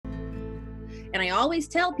And I always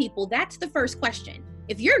tell people that's the first question.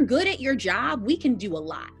 If you're good at your job, we can do a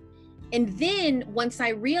lot. And then once I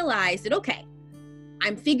realized that, okay,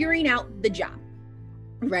 I'm figuring out the job,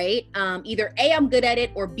 right? Either A, I'm good at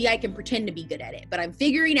it, or B, I can pretend to be good at it, but I'm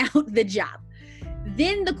figuring out the job.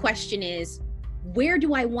 Then the question is, where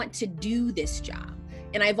do I want to do this job?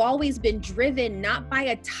 And I've always been driven not by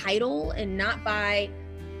a title and not by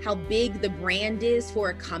how big the brand is for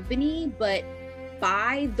a company, but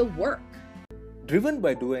by the work. Driven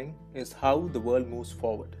by Doing is how the world moves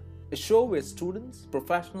forward. A show where students,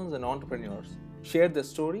 professionals, and entrepreneurs share their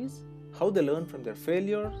stories, how they learned from their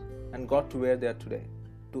failures, and got to where they are today,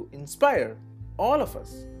 to inspire all of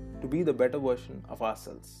us to be the better version of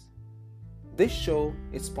ourselves. This show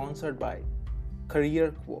is sponsored by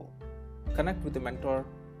Career Quo. Connect with a mentor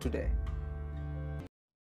today.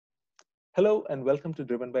 Hello and welcome to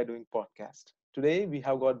Driven by Doing podcast. Today we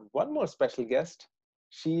have got one more special guest.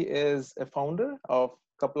 She is a founder of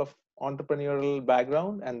a couple of entrepreneurial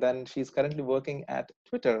background, and then she's currently working at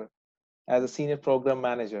Twitter as a senior program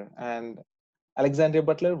manager. And Alexandria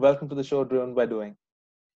Butler, welcome to the show Driven by Doing.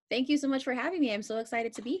 Thank you so much for having me. I'm so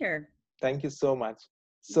excited to be here. Thank you so much.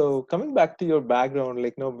 So coming back to your background,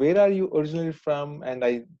 where are you originally from? And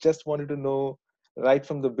I just wanted to know right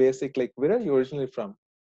from the basic, where are you originally from?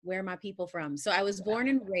 Where are my people from? So I was born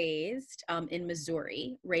and raised in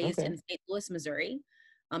Missouri, in St. Louis, Missouri.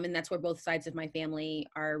 And that's where both sides of my family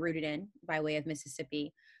are rooted in by way of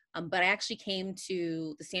Mississippi. But I actually came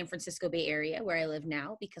to the San Francisco Bay Area where I live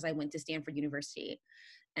now because I went to Stanford University.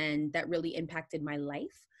 And that really impacted my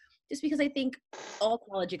life. Just because I think all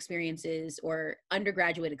college experiences or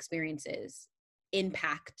undergraduate experiences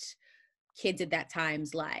impact kids at that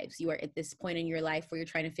time's lives. You are at this point in your life where you're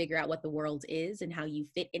trying to figure out what the world is and how you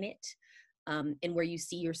fit in it, and where you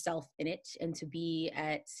see yourself in it. And to be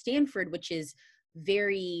at Stanford, which is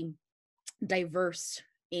very diverse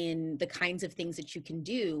in the kinds of things that you can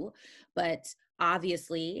do, but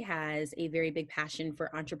obviously has a very big passion for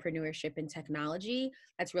entrepreneurship and technology.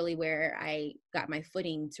 That's really where I got my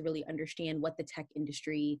footing to really understand what the tech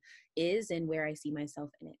industry is and where I see myself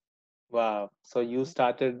in it. Wow. So you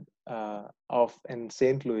started off in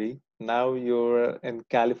St. Louis. Now you're in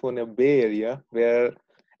California Bay Area, where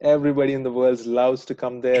everybody in the world loves to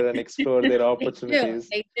come there and explore their opportunities.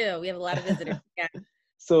 They do. We have a lot of visitors. Yeah.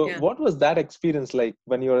 So what was that experience like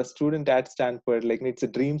when you're a student at Stanford? It's a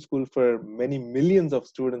dream school for many millions of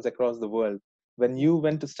students across the world. When you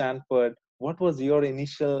went to Stanford, what was your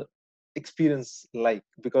initial experience like?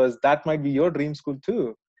 Because that might be your dream school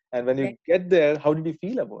too. And when you get there, how did you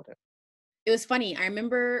feel about it? It was funny. I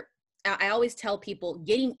remember, I always tell people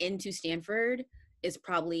getting into Stanford is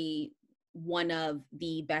probably one of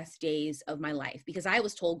the best days of my life, because I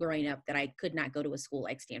was told growing up that I could not go to a school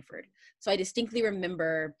like Stanford. So I distinctly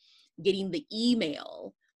remember getting the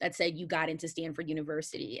email that said you got into Stanford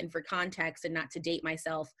University. And for context, and not to date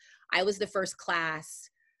myself, I was the first class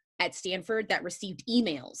at Stanford that received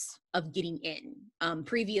emails of getting in.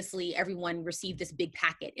 Previously, everyone received this big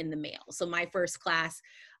packet in the mail. So my first class,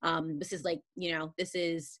 this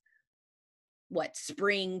is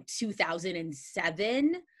spring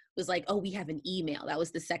 2007, was like, oh, we have an email. That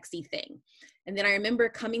was the sexy thing. And then I remember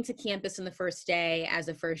coming to campus on the first day as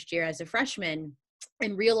a first year, as a freshman,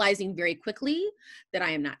 and realizing very quickly that I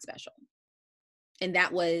am not special. And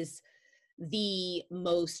that was the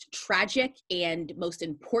most tragic and most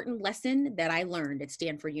important lesson that I learned at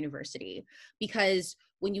Stanford University. Because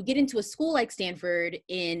when you get into a school like Stanford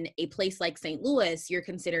in a place like St. Louis, you're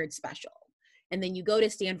considered special. And then you go to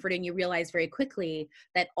Stanford and you realize very quickly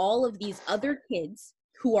that all of these other kids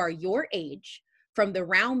who are your age from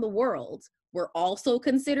around the world were also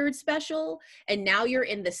considered special. And now you're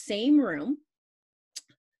in the same room,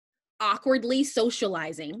 awkwardly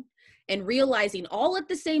socializing, and realizing all at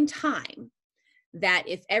the same time that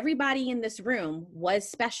if everybody in this room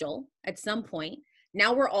was special at some point,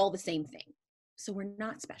 now we're all the same thing. So we're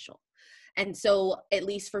not special. And so, at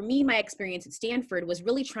least for me, my experience at Stanford was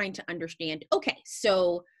really trying to understand, okay,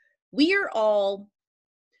 so we are all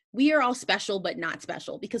special, but not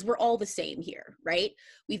special, because we're all the same here, right?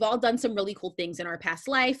 We've all done some really cool things in our past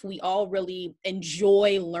life. We all really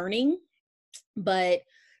enjoy learning. But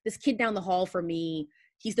this kid down the hall for me,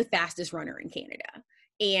 he's the fastest runner in Canada.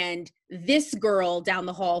 And this girl down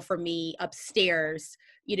the hall from me upstairs,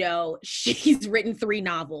 she's written 3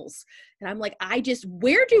 novels. And I'm like,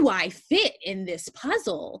 where do I fit in this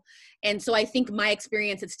puzzle? And so I think my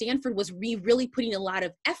experience at Stanford was really putting a lot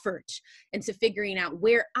of effort into figuring out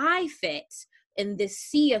where I fit in this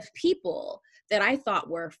sea of people that I thought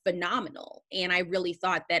were phenomenal. And I really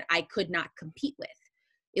thought that I could not compete with.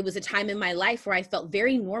 it was a time in my life where I felt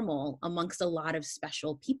very normal amongst a lot of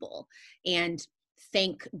special people. And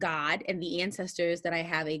thank God and the ancestors that I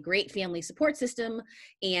have a great family support system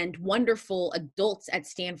and wonderful adults at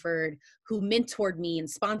Stanford who mentored me and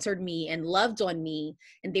sponsored me and loved on me.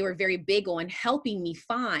 And they were very big on helping me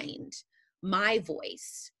find my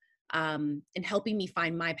voice, and helping me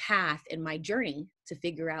find my path and my journey to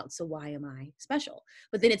figure out, so why am I special?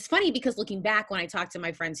 But then it's funny because looking back, when I talked to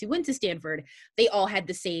my friends who went to Stanford, they all had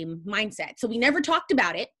the same mindset. So we never talked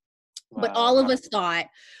about it, but all of us thought,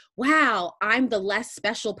 wow, I'm the less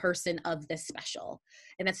special person of the special.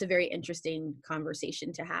 And that's a very interesting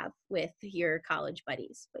conversation to have with your college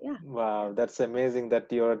buddies. But yeah. Wow, that's amazing that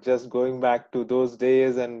you're just going back to those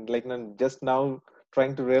days and like just now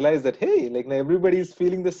trying to realize that, hey, like everybody is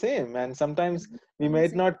feeling the same. And sometimes we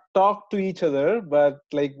might not talk to each other, but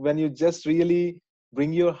like when you just really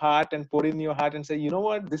bring your heart and pour in your heart and say, you know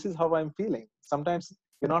what, this is how I'm feeling. Sometimes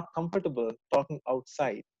you're not comfortable talking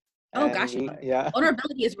outside. Oh gosh, yeah.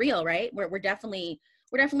 Vulnerability is real, right? We're definitely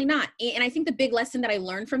not. And I think the big lesson that I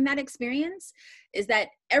learned from that experience is that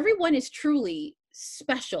everyone is truly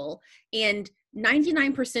special, and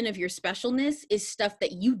 99% of your specialness is stuff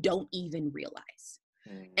that you don't even realize.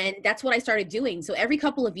 And that's what I started doing. So every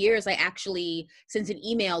couple of years, I actually sent an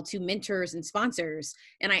email to mentors and sponsors,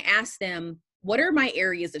 and I asked them, what are my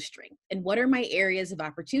areas of strength and what are my areas of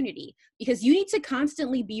opportunity? Because you need to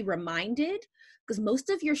constantly be reminded, because most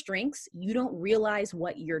of your strengths, you don't realize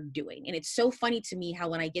what you're doing. And it's so funny to me how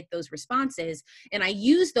when I get those responses and I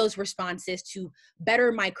use those responses to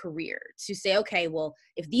better my career, to say, okay, well,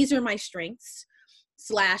 if these are my strengths, /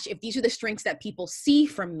 if these are the strengths that people see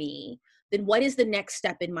from me, then what is the next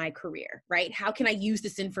step in my career, right? How can I use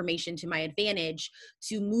this information to my advantage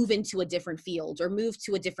to move into a different field or move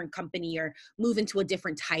to a different company or move into a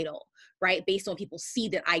different title, right? Based on people see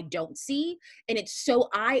that I don't see. And it's so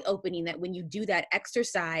eye-opening that when you do that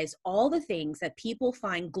exercise, all the things that people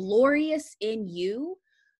find glorious in you,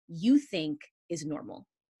 you think is normal.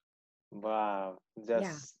 Wow,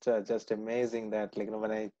 just amazing that like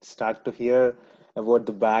when I start to hear about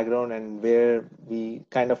the background and where we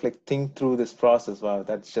kind of like think through this process. Wow,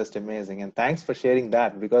 that's just amazing. And thanks for sharing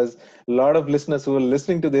that, because a lot of listeners who are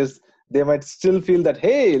listening to this, they might still feel that,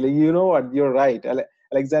 hey, like, you know what, you're right.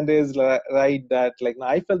 Alexandra is right that like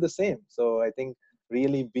I felt the same. So I think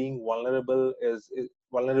really being vulnerable is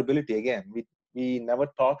vulnerability again. We never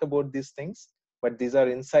talk about these things, but these are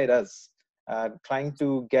inside us. Trying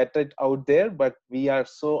to get it out there, but we are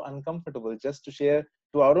so uncomfortable just to share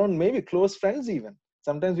to our own, maybe close friends even.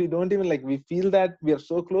 Sometimes we don't even like, we feel that we are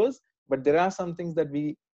so close, but there are some things that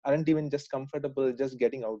we aren't even just comfortable just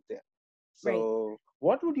getting out there. So right.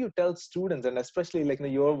 What would you tell students, and especially like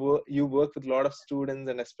you work with a lot of students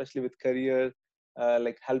and especially with career,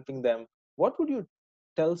 like helping them, what would you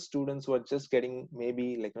tell students who are just getting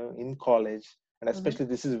maybe like in college, and especially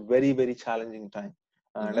this is very, very challenging time,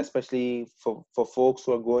 and especially for folks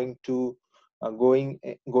who are going to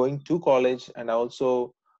college and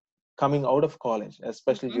also coming out of college,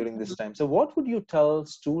 especially during this time. So what would you tell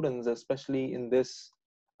students, especially in this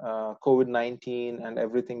COVID-19 and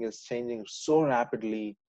everything is changing so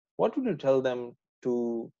rapidly? What would you tell them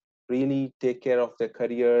to really take care of their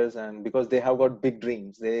careers? And because they have got big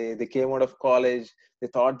dreams, they came out of college, they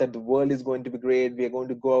thought that the world is going to be great, we are going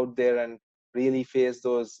to go out there and really face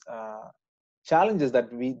those challenges that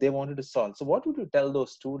they wanted to solve. So what would you tell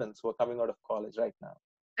those students who are coming out of college right now?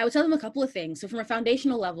 I would tell them a couple of things. So from a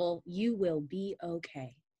foundational level, you will be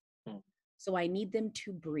okay. So I need them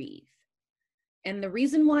to breathe. And the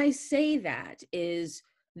reason why I say that is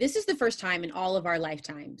this is the first time in all of our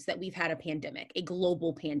lifetimes that we've had a pandemic, a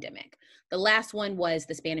global pandemic. The last one was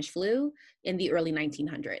the Spanish flu in the early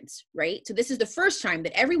 1900s, right? So this is the first time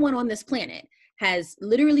that everyone on this planet has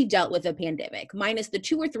literally dealt with a pandemic, minus the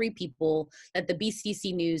 2 or 3 people that the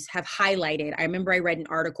BCC News have highlighted. I remember I read an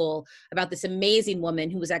article about this amazing woman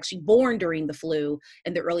who was actually born during the flu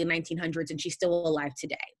in the early 1900s, and she's still alive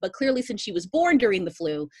today. But clearly, since she was born during the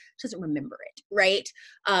flu, she doesn't remember it, right?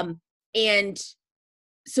 And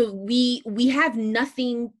so we have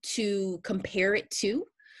nothing to compare it to.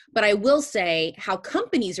 But I will say how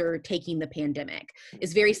companies are taking the pandemic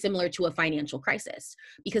is very similar to a financial crisis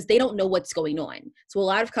because they don't know what's going on. So a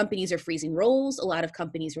lot of companies are freezing roles. A lot of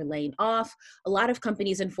companies are laying off. A lot of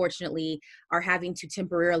companies, unfortunately, are having to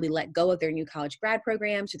temporarily let go of their new college grad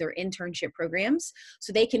programs or their internship programs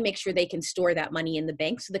so they can make sure they can store that money in the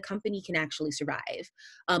bank so the company can actually survive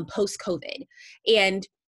post-COVID. And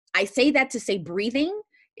I say that to say breathing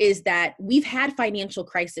is that we've had financial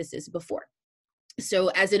crises before. So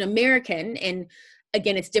as an American, and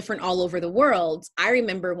again, it's different all over the world. I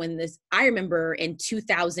remember in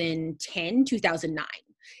 2010, 2009,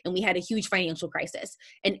 and we had a huge financial crisis,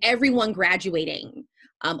 and everyone graduating,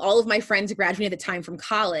 all of my friends graduating at the time from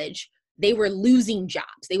college, they were losing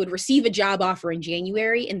jobs. They would receive a job offer in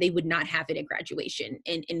January and they would not have it at graduation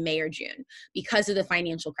in May or June because of the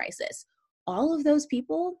financial crisis. All of those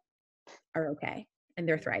people are okay and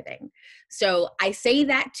they're thriving. So I say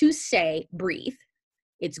that to say, breathe.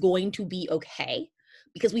 It's going to be okay,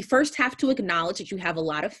 because we first have to acknowledge that you have a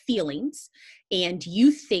lot of feelings and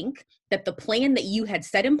you think that the plan that you had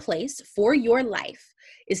set in place for your life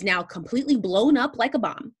is now completely blown up like a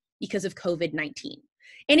bomb because of COVID-19.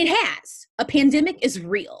 And it has. A pandemic is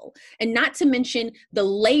real. And not to mention the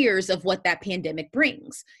layers of what that pandemic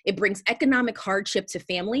brings. It brings economic hardship to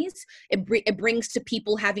families. It brings to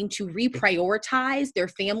people having to reprioritize their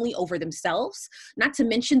family over themselves, not to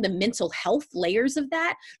mention the mental health layers of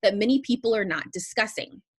that many people are not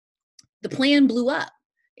discussing. The plan blew up.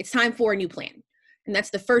 It's time for a new plan. And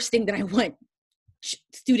that's the first thing that I want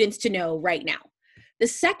students to know right now. The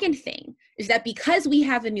second thing is that because we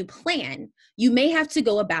have a new plan, you may have to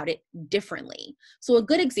go about it differently. So a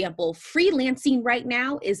good example, freelancing right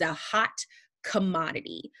now is a hot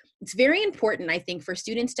commodity. It's very important, I think, for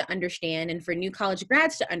students to understand and for new college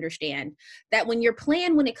grads to understand that when your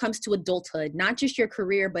plan, when it comes to adulthood, not just your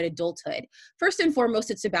career, but adulthood, first and foremost,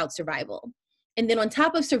 it's about survival. And then on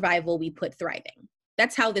top of survival, we put thriving.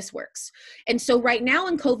 That's how this works. And so right now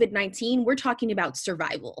in COVID-19, we're talking about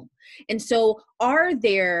survival. And so are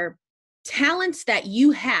there talents that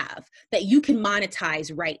you have that you can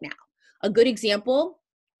monetize right now? A good example,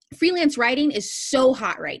 freelance writing is so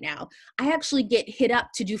hot right now. I actually get hit up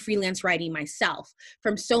to do freelance writing myself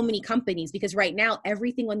from so many companies because right now,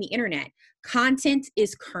 everything on the internet, content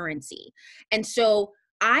is currency. And so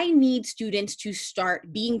I need students to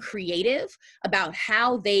start being creative about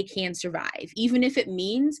how they can survive, even if it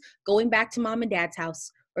means going back to mom and dad's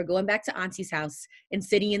house or going back to auntie's house and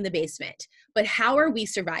sitting in the basement. But how are we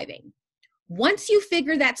surviving? Once you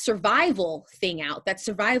figure that survival thing out, that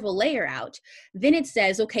survival layer out, then it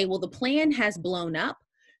says, okay, well, the plan has blown up.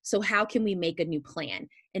 So how can we make a new plan?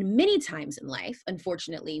 And many times in life,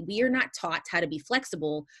 unfortunately, we are not taught how to be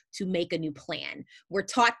flexible to make a new plan. We're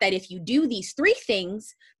taught that if you do these 3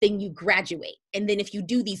 things, then you graduate. And then if you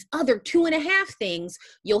do these other 2.5 things,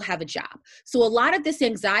 you'll have a job. So a lot of this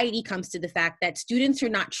anxiety comes to the fact that students are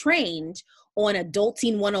not trained on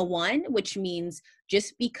Adulting 101, which means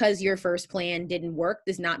just because your first plan didn't work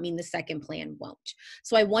does not mean the second plan won't.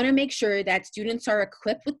 So I want to make sure that students are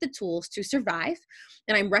equipped with the tools to survive.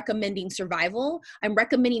 And I'm recommending survival. I'm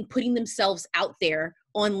recommending putting themselves out there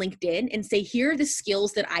on LinkedIn and say, here are the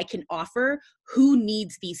skills that I can offer. Who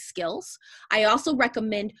needs these skills? I also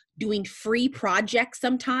recommend doing free projects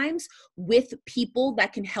sometimes with people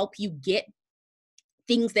that can help you get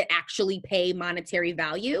things that actually pay monetary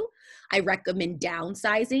value. I recommend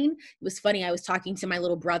downsizing. It was funny, I was talking to my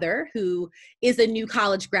little brother who is a new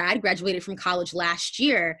college grad, graduated from college last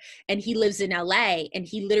year, and he lives in LA, and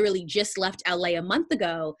he literally just left LA a month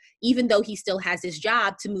ago, even though he still has his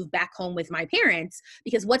job, to move back home with my parents,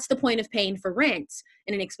 because what's the point of paying for rent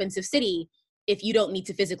in an expensive city if you don't need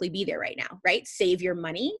to physically be there right now, right? Save your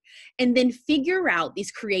money and then figure out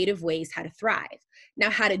these creative ways how to thrive.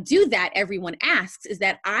 Now, how to do that, everyone asks, is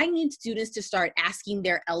that I need students to start asking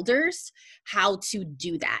their elders how to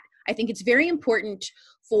do that. I think it's very important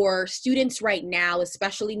for students right now,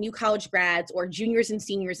 especially new college grads or juniors and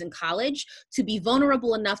seniors in college, to be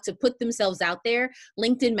vulnerable enough to put themselves out there.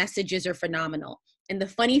 LinkedIn messages are phenomenal. And the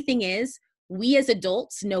funny thing is, we as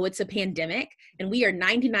adults know it's a pandemic, and we are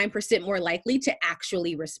 99% more likely to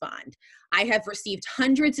actually respond. I have received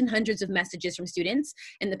hundreds and hundreds of messages from students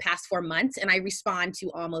in the past 4 months, and I respond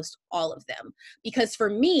to almost all of them. Because for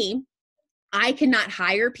me, I cannot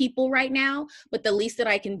hire people right now, but the least that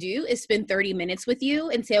I can do is spend 30 minutes with you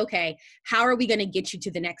and say, okay, how are we going to get you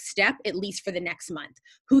to the next step, at least for the next month?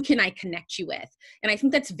 Who can I connect you with? And I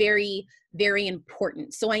think that's very, very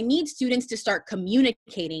important. So I need students to start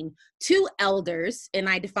communicating to elders, and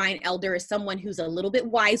I define elder as someone who's a little bit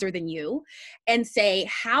wiser than you, and say,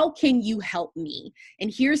 how can you help me?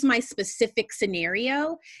 And here's my specific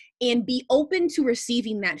scenario, and be open to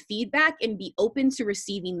receiving that feedback and be open to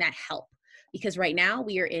receiving that help. Because right now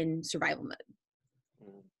we are in survival mode.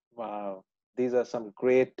 Wow. These are some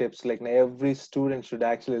great tips. Like every student should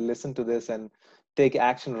actually listen to this and take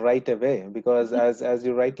action right away. Because as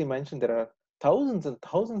you rightly mentioned, there are thousands and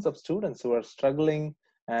thousands of students who are struggling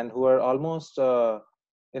and who are almost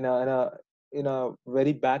in a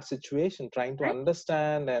very bad situation, trying to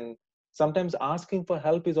understand and sometimes asking for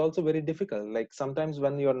help is also very difficult. Like sometimes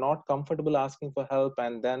when you're not comfortable asking for help,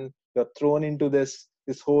 and then you're thrown into this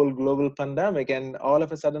whole global pandemic, and all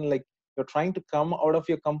of a sudden, like, you're trying to come out of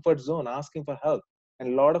your comfort zone asking for help,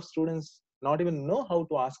 and a lot of students not even know how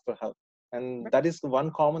to ask for help. And Right. that is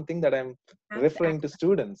one common thing that I'm Have to ask. referring to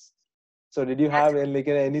students. So did you have like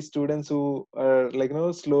any students who are like,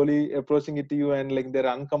 slowly approaching it to you, and like they're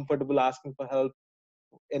uncomfortable asking for help?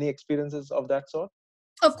 Any experiences of that sort?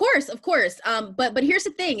 Of course, of course. But here's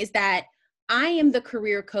the thing: is that I am the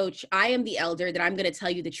career coach. I am the elder that I'm going to tell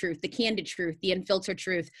you the truth, the candid truth, the unfiltered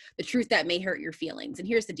truth, the truth that may hurt your feelings. And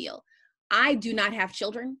here's the deal: I do not have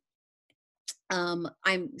children.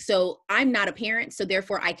 I'm not a parent, so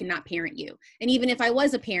therefore I cannot parent you. And even if I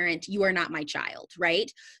was a parent, you are not my child, right?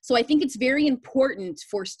 So I think it's very important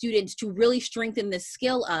for students to really strengthen the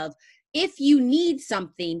skill of, if you need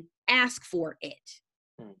something, ask for it,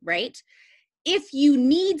 right? If you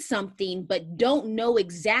need something but don't know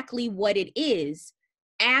exactly what it is,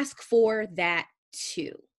 ask for that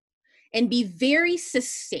too. And be very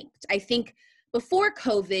succinct. I think before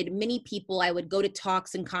COVID, many people, I would go to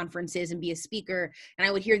talks and conferences and be a speaker, and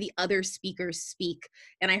I would hear the other speakers speak.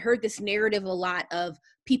 And I heard this narrative a lot of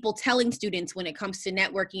people telling students, when it comes to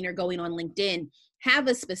networking or going on LinkedIn, have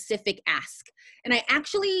a specific ask. And I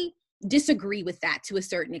actually disagree with that to a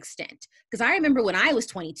certain extent, because I remember when I was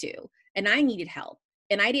 22 and I needed help,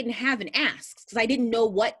 and I didn't have an ask because I didn't know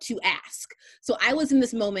what to ask. So I was in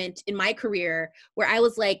this moment in my career where I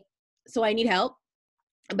was like, so I need help,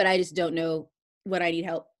 but I just don't know what I need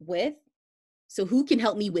help with. So who can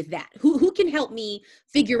help me with that? Who can help me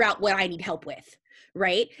figure out what I need help with?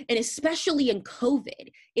 Right. And especially in COVID,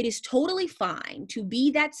 it is totally fine to be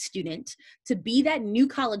that student, to be that new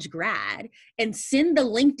college grad, and send the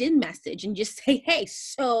LinkedIn message and just say, hey,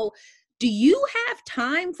 so do you have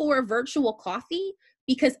time for a virtual coffee?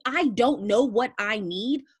 Because I don't know what I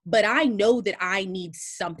need, but I know that I need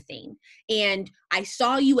something. And I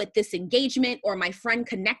saw you at this engagement, or my friend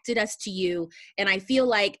connected us to you. And I feel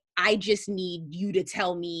like I just need you to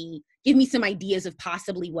tell me, give me some ideas of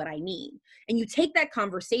possibly what I need. And you take that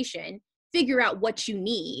conversation, figure out what you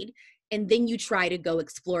need, and then you try to go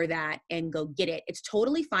explore that and go get it. It's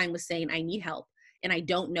totally fine with saying, I need help and I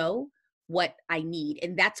don't know what I need.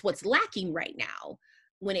 And that's what's lacking right now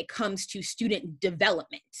when it comes to student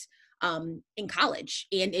development in college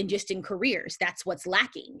and just in careers. That's what's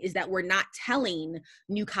lacking, is that we're not telling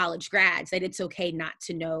new college grads that it's okay not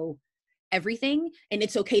to know everything, and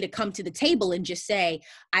it's okay to come to the table and just say,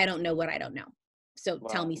 I don't know what I don't know. So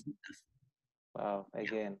tell me some stuff. Wow,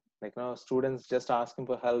 again, like, students just asking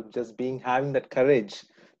for help, just having that courage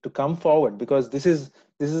to come forward, because this is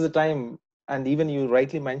a time. And even you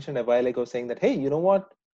rightly mentioned a while ago, saying that, hey, you know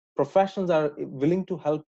what, professionals are willing to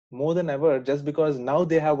help more than ever, just because now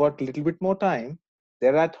they have got a little bit more time,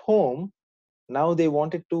 they're at home. Now they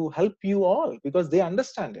wanted to help you all because they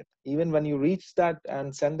understand it. Even when you reach that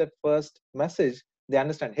and send that first message, they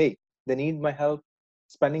understand, hey, they need my help.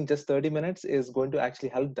 Spending just 30 minutes is going to actually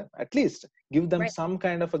help them, at least give them Right. some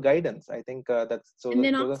kind of a guidance. I think that's so. And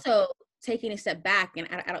then also taking a step back, and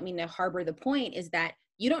I don't mean to harbor the point, is that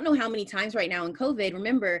you don't know how many times right now in COVID,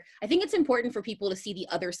 remember, I think it's important for people to see the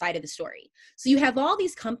other side of the story. So you have all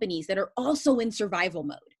these companies that are also in survival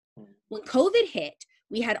mode. When COVID hit,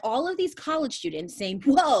 we had all of these college students saying,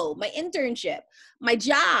 whoa, my internship, my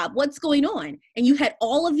job, what's going on? And you had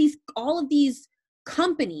all of these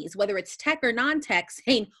companies, whether it's tech or non-tech,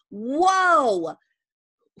 saying, whoa,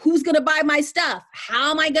 who's going to buy my stuff?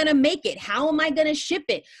 How am I going to make it? How am I going to ship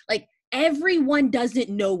it? Like, everyone doesn't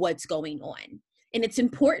know what's going on. And it's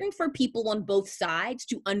important for people on both sides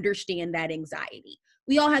to understand that anxiety.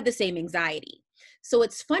 We all have the same anxiety. So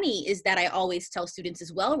it's funny is that I always tell students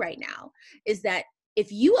as well right now is that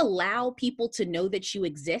if you allow people to know that you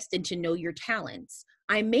exist and to know your talents,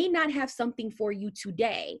 I may not have something for you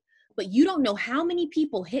today, but you don't know how many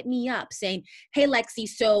people hit me up saying, hey, Lexi,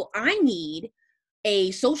 so I need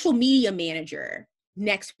a social media manager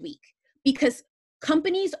next week, because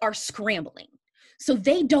companies are scrambling. So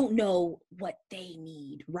they don't know what they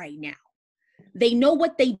need right now. They know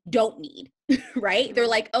what they don't need, right? They're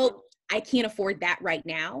like, oh, I can't afford that right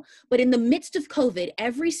now. But in the midst of COVID,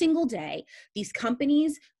 every single day, these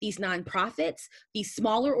companies, these nonprofits, these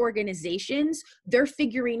smaller organizations, they're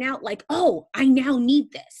figuring out like, oh, I now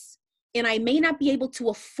need this. And I may not be able to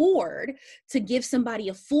afford to give somebody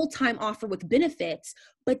a full-time offer with benefits,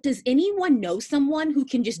 but does anyone know someone who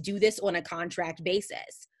can just do this on a contract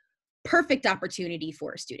basis? Perfect opportunity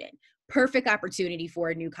for a student, perfect opportunity for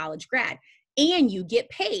a new college grad, and you get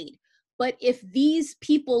paid. But if these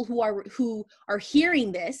people who are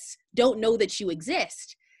hearing this don't know that you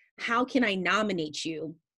exist, how can I nominate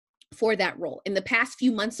you for that role? In the past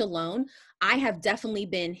few months alone, I have definitely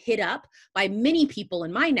been hit up by many people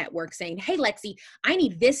in my network saying, hey, Lexi, I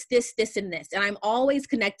need this, this, this, and this. And I'm always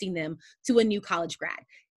connecting them to a new college grad,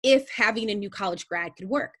 if having a new college grad could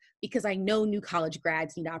work, because I know new college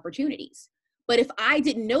grads need opportunities. But if I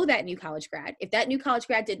didn't know that new college grad, if that new college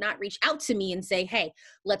grad did not reach out to me and say, hey,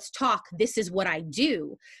 let's talk, this is what I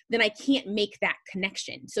do, then I can't make that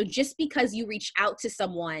connection. So just because you reach out to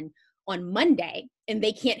someone on Monday and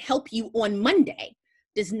they can't help you on Monday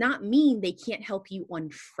does not mean they can't help you on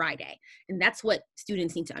Friday. And that's what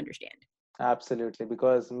students need to understand. Absolutely,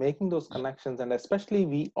 because making those connections, and especially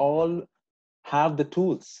we all have the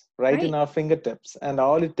tools right in our fingertips, and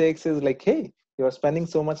all it takes is like, hey, you're spending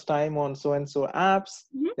so much time on so and so apps,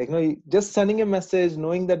 like, just sending a message,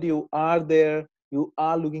 knowing that you are there, you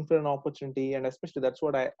are looking for an opportunity. And especially that's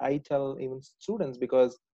what I tell even students,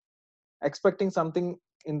 because expecting something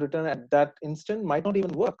in return at that instant might not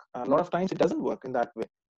even work. A lot of times it doesn't work in that way.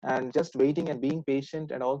 And just waiting and being patient,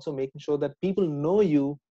 and also making sure that people know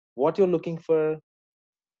you, what you're looking for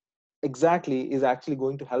exactly, is actually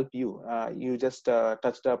going to help you. You just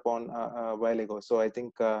touched upon a while ago. So I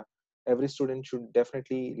think every student should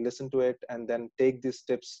definitely listen to it and then take these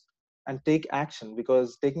tips and take action,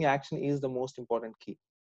 because taking action is the most important key.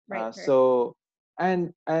 Right. So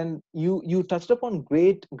and you touched upon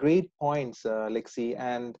great points, Lexi.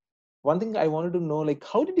 And one thing I wanted to know, like,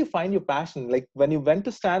 how did you find your passion? Like, when you went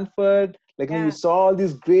to Stanford, like, you saw all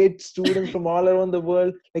these great students from all around the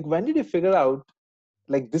world, like, when did you figure out,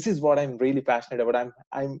 like, this is what I'm really passionate about?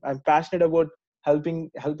 I'm passionate about helping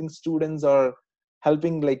students, or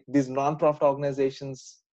helping like these non-profit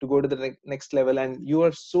organizations to go to the next level. And you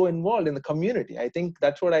are so involved in the community. I think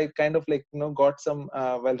that's what I kind of like, got some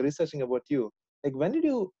while researching about you. Like, when did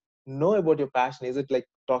you know about your passion? Is it like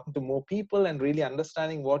talking to more people and really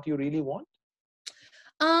understanding what you really want?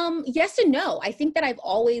 Yes and no. I think that I've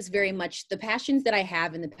always very much, the passions that I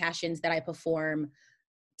have and the passions that I perform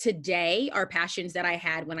today are passions that I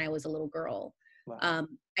had when I was a little girl. Wow.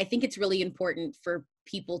 I think it's really important for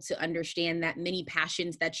people to understand that many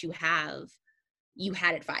passions that you have, you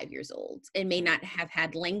had at 5 years old and may not have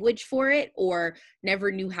had language for it or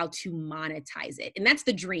never knew how to monetize it. And that's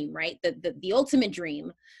the dream, right? The ultimate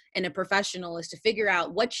dream in a professional is to figure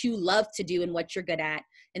out what you love to do and what you're good at,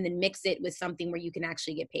 and then mix it with something where you can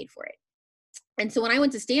actually get paid for it. And so when I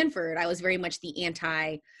went to Stanford, I was very much the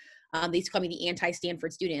they used to call me the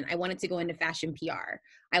anti-Stanford student. I wanted to go into fashion PR.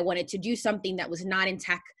 I wanted to do something that was not in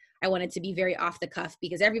tech. I wanted to be very off the cuff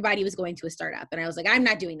because everybody was going to a startup. And I was like, I'm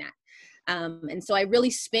not doing that. And so I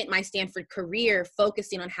really spent my Stanford career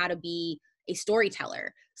focusing on how to be a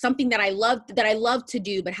storyteller, something that I loved to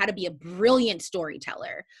do, but how to be a brilliant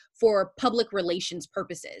storyteller for public relations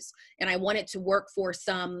purposes. And I wanted to work for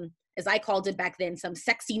some, as I called it back then, some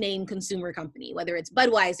sexy name consumer company, whether it's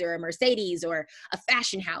Budweiser or Mercedes or a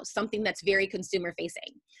fashion house, something that's very consumer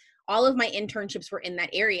facing. All of my internships were in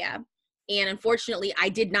that area. And unfortunately, I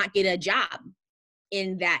did not get a job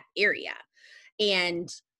in that area. And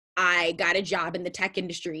I got a job in the tech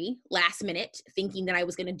industry last minute, thinking that I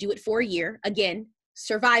was going to do it for a year. Again,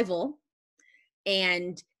 survival.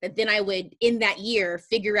 And that then I would, in that year,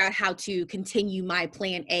 figure out how to continue my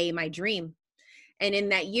plan A, my dream. And in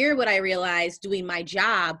that year, what I realized doing my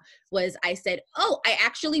job was I said, oh, I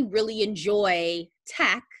actually really enjoy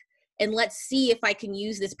tech. And let's see if I can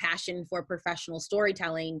use this passion for professional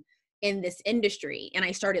storytelling in this industry. And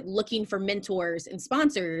I started looking for mentors and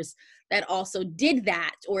sponsors that also did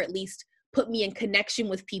that, or at least put me in connection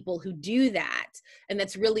with people who do that. And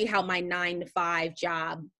that's really how my 9-to-5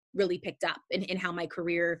 job really picked up, and how my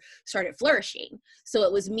career started flourishing. So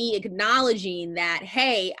it was me acknowledging that,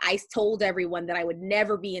 hey, I told everyone that I would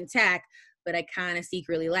never be in tech, but I kind of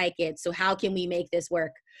secretly like it. So how can we make this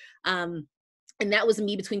work? And that was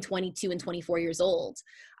me between 22 and 24 years old.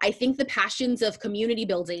 I think the passions of community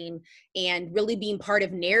building and really being part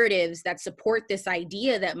of narratives that support this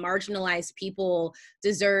idea that marginalized people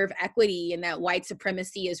deserve equity and that white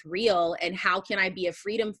supremacy is real, and how can I be a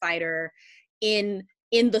freedom fighter in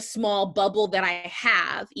the small bubble that I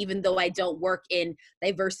have, even though I don't work in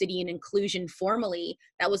diversity and inclusion formally,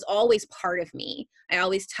 that was always part of me. I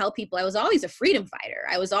always tell people I was always a freedom fighter.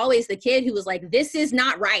 I was always the kid who was like, this is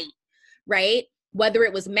not right? Whether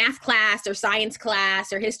it was math class or science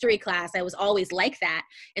class or history class, I was always like that.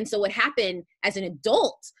 And so what happened as an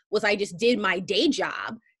adult was I just did my day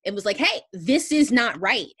job. It was like, hey, this is not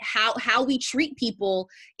right. How we treat people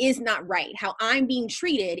is not right. How I'm being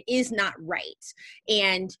treated is not right.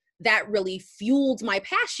 And that really fueled my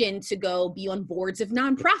passion to go be on boards of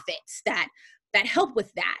nonprofits that that help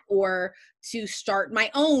with that, or to start my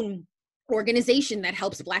own organization that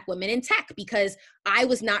helps Black women in tech, because I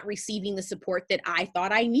was not receiving the support that I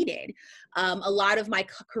thought I needed. A lot of my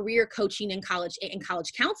career coaching in college and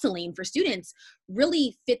college counseling for students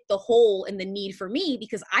really fit the hole and the need for me,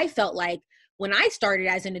 because I felt like when I started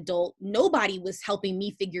as an adult, nobody was helping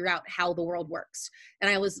me figure out how the world works. And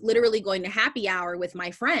I was literally going to happy hour with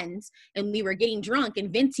my friends, and we were getting drunk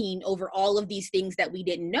and venting over all of these things that we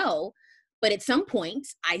didn't know. But at some point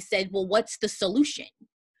I said, well, what's the solution?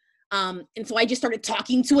 And so I just started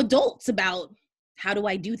talking to adults about, how do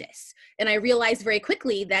I do this? And I realized very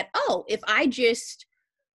quickly that, oh, if I just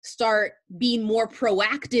start being more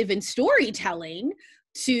proactive in storytelling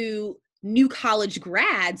to new college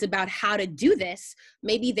grads about how to do this,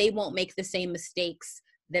 maybe they won't make the same mistakes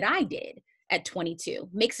that I did at 22.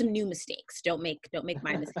 Make some new mistakes. Don't make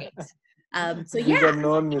my mistakes. So yeah, these are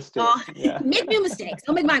known mistakes. Make new mistakes.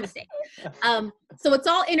 Don't make my mistake. So it's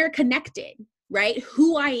all interconnected, right?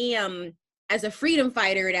 Who I am as a freedom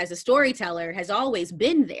fighter and as a storyteller has always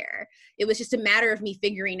been there. It was just a matter of me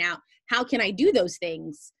figuring out, how can I do those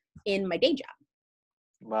things in my day job?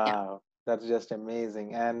 Wow, yeah. That's just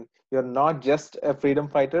amazing. And you're not just a freedom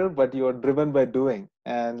fighter, but you're driven by doing.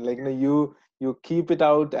 And like, you keep it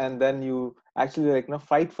out, and then you actually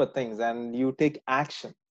fight for things, and you take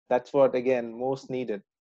action. That's what, again, most needed.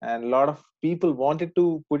 And a lot of people wanted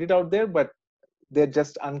to put it out there, but they're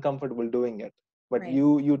just uncomfortable doing it. But right.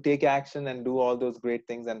 you take action and do all those great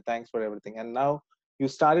things, and thanks for everything. And now you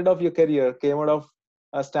started off your career, came out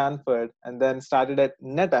of Stanford, and then started at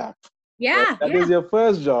NetApp. Yeah, that is your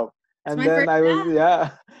first job. And then I was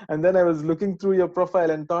job. And then I was looking through your profile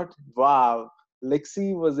and thought, wow,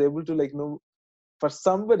 Lexi was able to for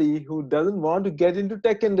somebody who doesn't want to get into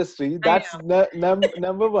tech industry, that's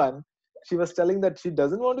number one. She was telling that she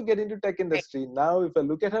doesn't want to get into tech industry. Right. Now, if I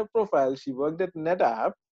look at her profile, she worked at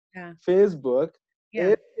NetApp, Facebook,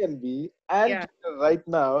 Airbnb, and right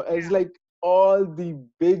now is like all the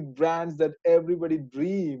big brands that everybody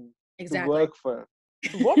dreams to work for.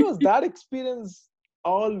 So what was that experience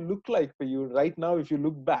all look like for you right now, if you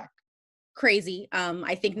look back? Crazy.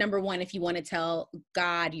 I think number one, if you want to tell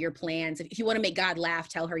God your plans, if you want to make God laugh,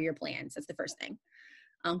 tell her your plans. That's the first thing.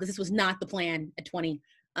 Because this was not the plan at 20.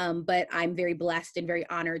 But I'm very blessed and very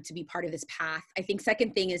honored to be part of this path. I think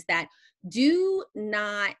second thing is that do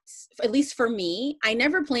not, at least for me, I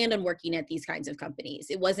never planned on working at these kinds of companies.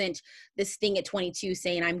 It wasn't this thing at 22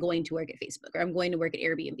 saying I'm going to work at Facebook, or I'm going to work at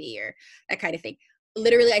Airbnb, or that kind of thing.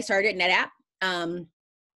 Literally, I started at NetApp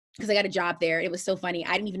because I got a job there. It was so funny.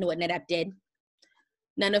 I didn't even know what NetApp did.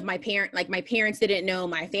 None of my parents didn't know,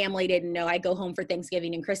 my family didn't know. I go home for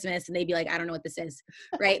Thanksgiving and Christmas and they'd be like, I don't know what this is,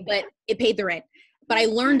 right? But it paid the rent. But I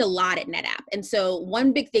learned a lot at NetApp. And so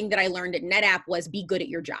one big thing that I learned at NetApp was be good at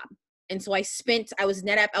your job. And so I was at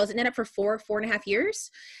NetApp for 4.5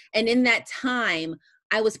 years. And in that time,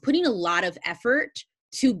 I was putting a lot of effort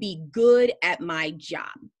to be good at my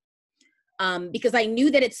job. Because I knew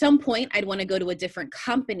that at some point I'd want to go to a different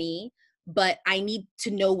company, but I need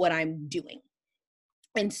to know what I'm doing.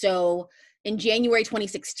 And so in January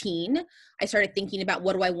 2016, I started thinking about,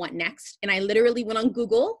 what do I want next? And I literally went on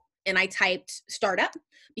Google and I typed startup,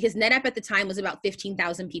 because NetApp at the time was about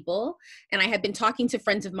 15,000 people. And I had been talking to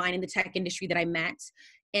friends of mine in the tech industry that I met,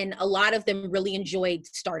 and a lot of them really enjoyed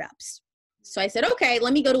startups. So I said, okay,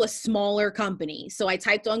 let me go to a smaller company. So I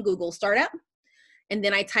typed on Google startup, and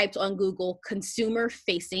then I typed on Google consumer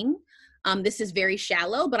facing. This is very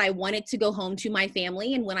shallow, but I wanted to go home to my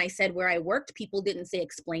family. And when I said where I worked, people didn't say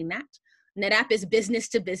explain that. NetApp is business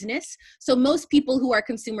to business. So most people who are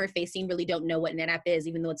consumer facing really don't know what NetApp is,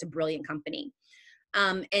 even though it's a brilliant company.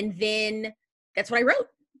 And then that's what I wrote.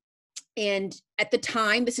 And at the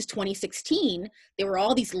time, this is 2016, there were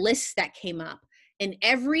all these lists that came up. And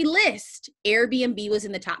every list, Airbnb was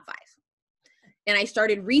in the top 5. And I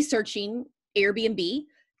started researching Airbnb,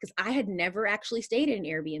 because I had never actually stayed in an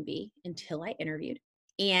Airbnb until I interviewed.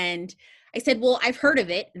 And I said, well, I've heard of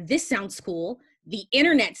it. This sounds cool. The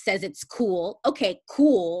internet says it's cool. Okay,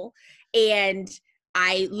 cool. And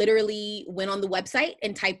I literally went on the website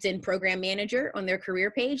and typed in program manager on their career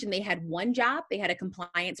page, and they had one job. They had a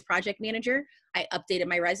compliance project manager. I updated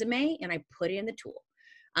my resume and I put it in the tool.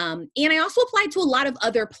 And I also applied to a lot of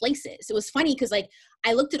other places. It was funny because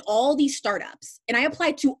I looked at all these startups and I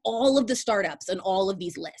applied to all of the startups on all of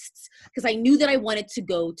these lists, because I knew that I wanted to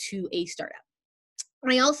go to a startup.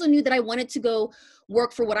 And I also knew that I wanted to go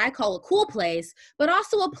work for what I call a cool place, but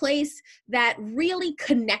also a place that really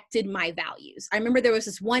connected my values. I remember there was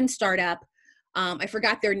this one startup, I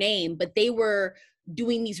forgot their name, but they were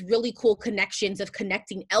doing these really cool connections of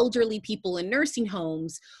connecting elderly people in nursing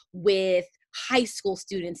homes with high school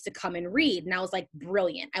students to come and read. And I was like,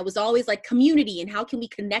 brilliant. I was always like, community and how can we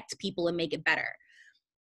connect people and make it better?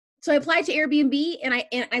 So I applied to Airbnb, and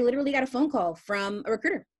I literally got a phone call from a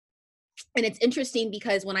recruiter. And it's interesting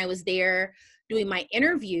because when I was there doing my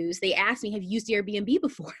interviews, they asked me, have you used Airbnb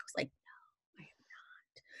before? I was like, no, I have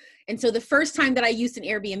not. And so the first time that I used an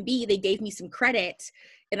Airbnb, they gave me some credit,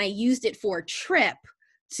 and I used it for a trip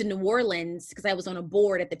to New Orleans because I was on a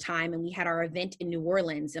board at the time, and we had our event in New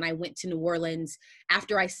Orleans. And I went to New Orleans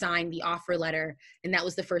after I signed the offer letter. And that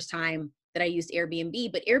was the first time that I used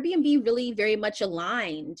Airbnb. But Airbnb really very much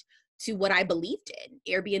aligned to what I believed in.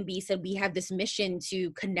 Airbnb said, we have this mission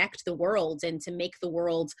to connect the world and to make the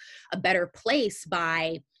world a better place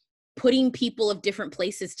by putting people of different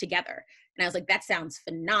places together. And I was like, that sounds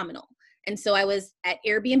phenomenal. And so I was at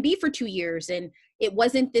Airbnb for 2 years, and it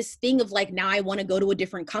wasn't this thing of like, now I want to go to a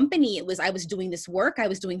different company. It was, I was doing this work. I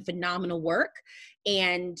was doing phenomenal work,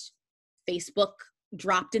 and Facebook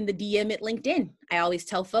dropped in the DM at LinkedIn. I always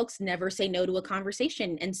tell folks, never say no to a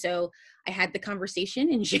conversation. And so I had the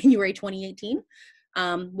conversation in January 2018,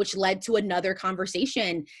 which led to another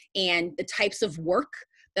conversation, and the types of work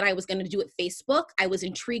that I was going to do at Facebook. I was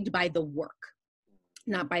intrigued by the work,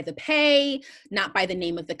 not by the pay, not by the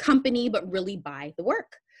name of the company, but really by the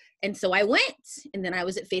work. And so I went, and then I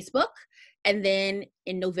was at Facebook. And then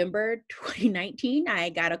in November 2019, I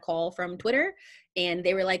got a call from Twitter, and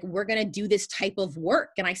they were like, we're going to do this type of work.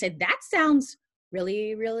 And I said, that sounds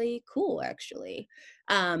really, really cool, actually.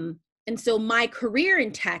 And so my career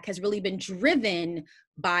in tech has really been driven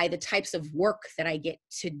by the types of work that I get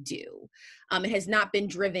to do. It has not been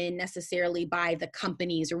driven necessarily by the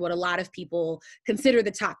companies or what a lot of people consider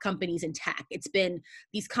the top companies in tech. It's been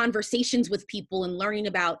these conversations with people and learning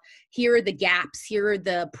about, here are the gaps, here are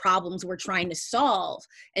the problems we're trying to solve,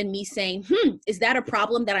 and me saying, is that a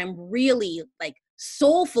problem that I'm really like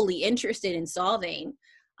soulfully interested in solving?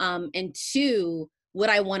 And two, would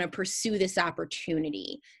I want to pursue this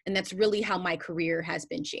opportunity? And that's really how my career has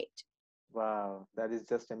been shaped. Wow, that is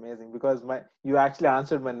just amazing, because you actually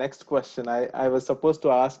answered my next question. I was supposed to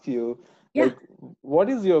ask you, like, what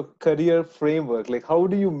is your career framework? Like, how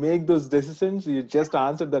do you make those decisions? You just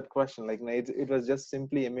answered that question. Like, it was just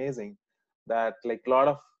simply amazing that, like, a lot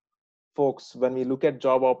of folks, when we look at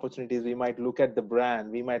job opportunities, we might look at the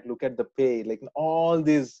brand, we might look at the pay, like all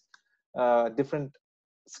these different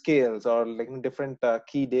scales or like different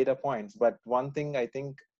key data points. But one thing I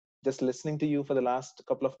think, just listening to you for the last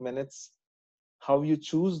couple of minutes, how you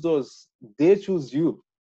choose those, they choose you.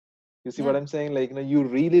 You see what I'm saying? Like, you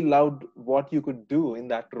really loved what you could do in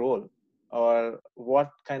that role, or what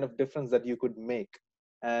kind of difference that you could make.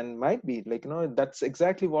 And might be like, that's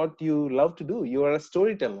exactly what you love to do. You are a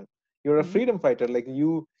storyteller. You're a freedom fighter. Like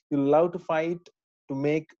you love to fight to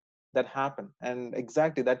make that happen. And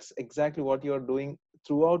exactly, that's exactly what you're doing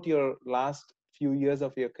throughout your last few years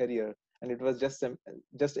of your career. And it was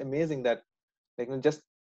just amazing that, like, just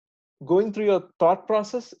going through your thought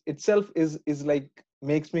process itself is like,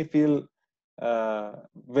 makes me feel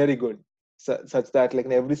very good, such that, like,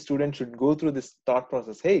 every student should go through this thought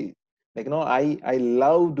process. Hey, like, I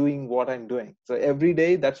love doing what I'm doing. So every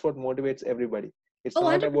day, that's what motivates everybody. It's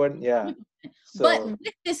not 100%. about But so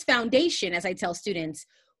with this foundation, as I tell students,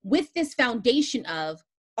 with this foundation of,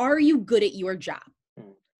 are you good at your job?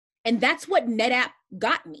 And that's what NetApp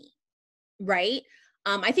got me, right?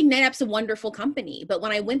 I think NetApp's a wonderful company, but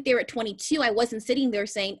when I went there at 22, I wasn't sitting there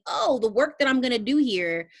saying, oh, the work that I'm going to do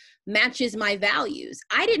here matches my values.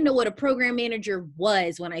 I didn't know what a program manager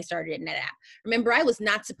was when I started at NetApp. Remember, I was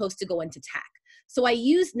not supposed to go into tech. So I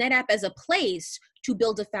used NetApp as a place to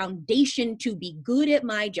build a foundation to be good at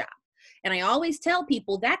my job. And I always tell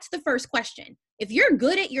people, that's the first question. If you're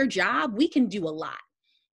good at your job, we can do a lot.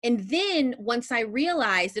 And then once I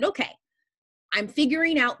realized that, okay, I'm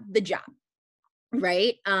figuring out the job,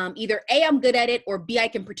 right? Either A, I'm good at it, or B, I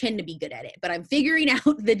can pretend to be good at it, but I'm figuring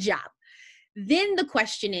out the job. Then the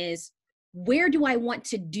question is, where do I want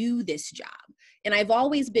to do this job? And I've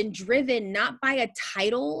always been driven not by a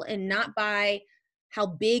title and not by how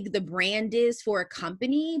big the brand is for a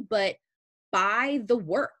company, but by the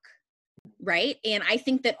work. Right. And I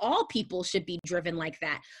think that all people should be driven like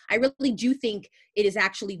that. I really do think it is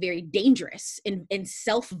actually very dangerous and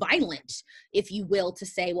self-violent, if you will, to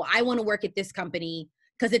say, well, I want to work at this company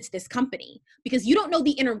because it's this company, because you don't know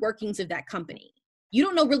the inner workings of that company. You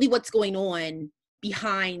don't know really what's going on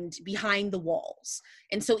behind the walls.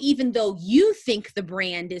 And so even though you think the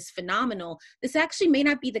brand is phenomenal, this actually may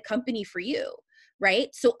not be the company for you. Right?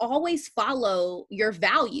 So always follow your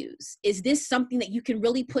values. Is this something that you can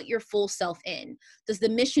really put your full self in? Does the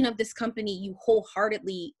mission of this company you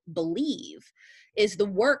wholeheartedly believe? Is the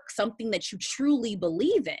work something that you truly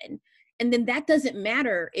believe in? And then that doesn't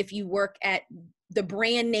matter if you work at the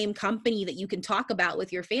brand name company that you can talk about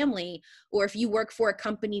with your family, or if you work for a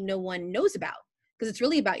company no one knows about, because it's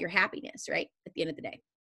really about your happiness, right? At the end of the day.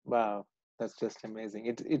 Wow, that's just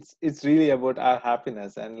amazing. It's really about our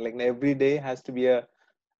happiness, and like every day has to be a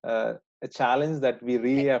challenge that we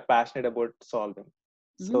really are passionate about solving.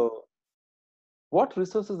 Mm-hmm. So, what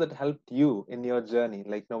resources that helped you in your journey?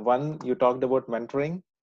 Like, one, you talked about mentoring,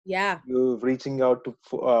 Yeah. you reaching out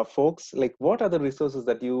to folks. Like, what are the resources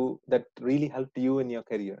that really helped you in your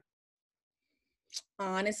career?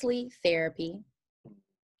 Honestly, therapy.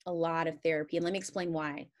 A lot of therapy. And let me explain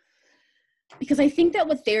why. Because I think that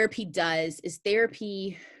what therapy does is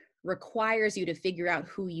therapy requires you to figure out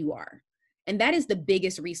who you are. And that is the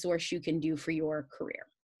biggest resource you can do for your career.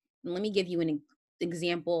 And let me give you an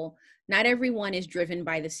example. Not everyone is driven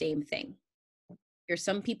by the same thing. There's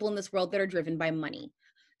some people in this world that are driven by money.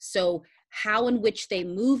 So how in which they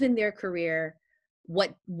move in their career,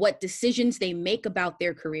 what decisions they make about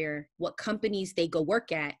their career, what companies they go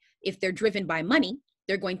work at, if they're driven by money,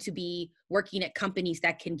 they're going to be working at companies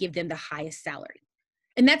that can give them the highest salary.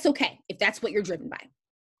 And that's okay if that's what you're driven by.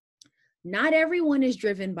 Not everyone is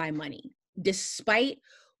driven by money, despite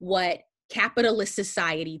what capitalist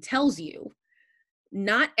society tells you.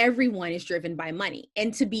 Not everyone is driven by money.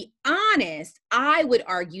 And to be honest, I would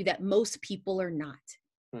argue that most people are not.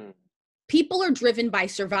 People are driven by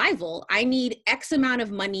survival. I need X amount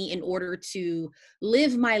of money in order to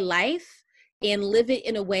live my life and live it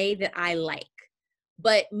in a way that I like.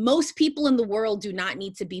 But most people in the world do not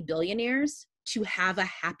need to be billionaires to have a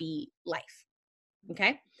happy life.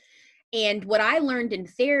 Okay. And what I learned in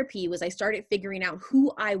therapy was I started figuring out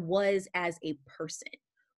who I was as a person,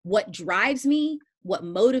 what drives me, what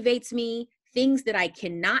motivates me, things that I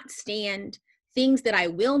cannot stand, things that I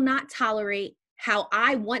will not tolerate, how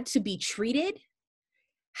I want to be treated,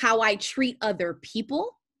 how I treat other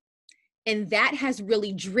people. And that has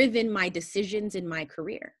really driven my decisions in my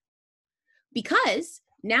career. Because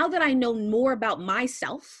now that I know more about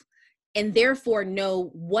myself and therefore know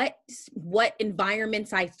what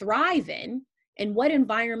environments I thrive in and what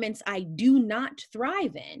environments I do not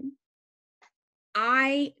thrive in,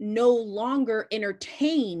 I no longer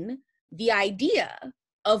entertain the idea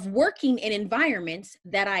of working in environments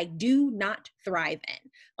that I do not thrive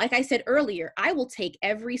in. Like I said earlier, I will take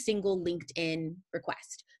every single LinkedIn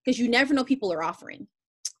request because you never know people are offering.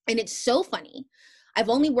 And it's so funny. I've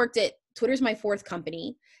only worked at Twitter's my fourth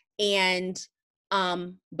company, and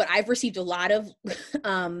but I've received a lot of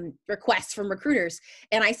requests from recruiters,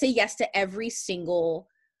 and I say yes to every single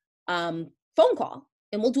phone call,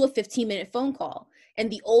 and we'll do a 15-minute phone call. And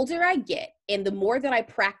the older I get and the more that I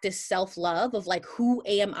practice self-love of like, who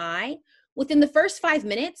am I? Within the first 5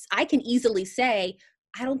 minutes, I can easily say,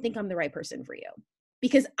 I don't think I'm the right person for you,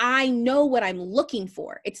 because I know what I'm looking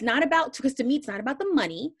for. It's not about, because to me, it's not about the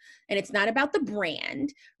money and it's not about the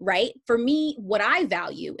brand, right? For me, what I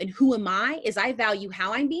value and who am I is I value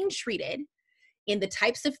how I'm being treated and the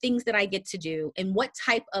types of things that I get to do and what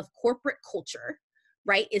type of corporate culture,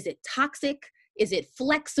 right? Is it toxic? Is it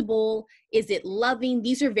flexible? Is it loving?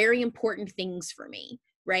 These are very important things for me,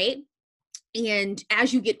 right? And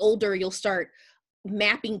as you get older, you'll start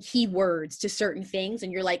mapping keywords to certain things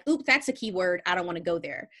and you're like, oops, that's a keyword, I don't want to go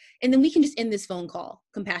there. And then we can just end this phone call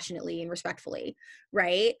compassionately and respectfully,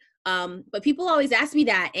 right? But people always ask me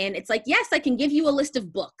that, and it's like, yes, I can give you a list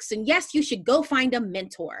of books, and yes, you should go find a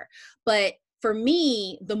mentor. But for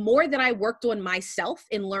me, the more that I worked on myself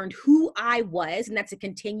and learned who I was, and that's a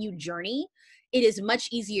continued journey, it is much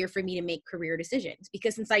easier for me to make career decisions,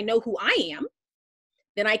 because since I know who I am,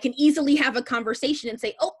 then I can easily have a conversation and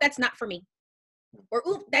say, oh, that's not for me. Or,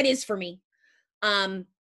 ooh, that is for me. And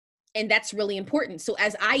that's really important. So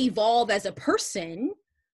as I evolve as a person,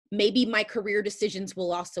 maybe my career decisions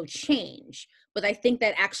will also change. But I think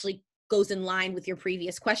that actually goes in line with your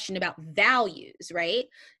previous question about values, right?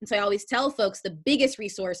 And so I always tell folks the biggest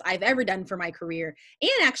resource I've ever done for my career,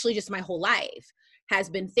 and actually just my whole life, has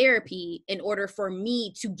been therapy, in order for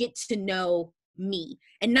me to get to know me,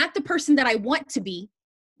 and not the person that I want to be,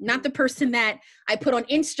 not the person that I put on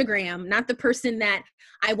Instagram, not the person that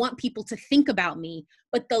I want people to think about me,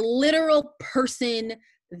 but the literal person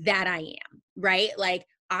that I am, right? Like,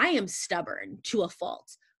 I am stubborn to a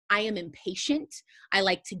fault. I am impatient. I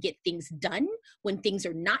like to get things done. When things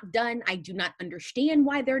are not done, I do not understand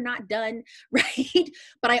why they're not done, right?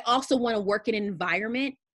 But I also want to work in an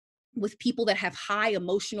environment with people that have high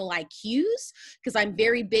emotional IQs, because I'm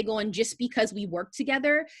very big on, just because we work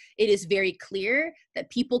together, it is very clear that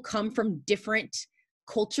people come from different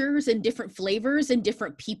cultures and different flavors and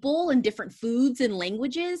different people and different foods and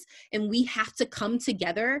languages. And we have to come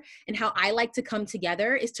together. And how I like to come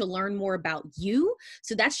together is to learn more about you.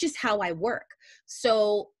 So that's just how I work.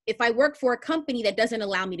 So if I work for a company that doesn't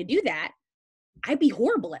allow me to do that, I'd be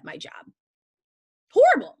horrible at my job.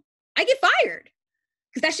 Horrible. I get fired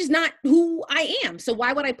because that's just not who I am. So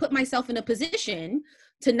why would I put myself in a position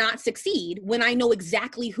to not succeed when I know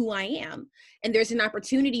exactly who I am? And there's an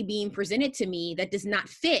opportunity being presented to me that does not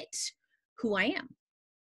fit who I am.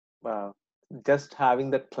 Wow. Just having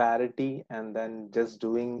that clarity and then just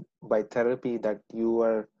doing by therapy that you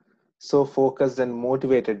are so focused and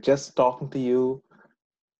motivated, just talking to you,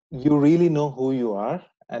 you really know who you are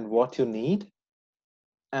and what you need.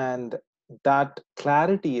 And that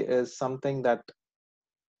clarity is something that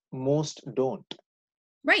most don't.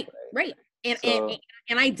 Right. And and So,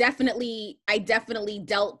 and I definitely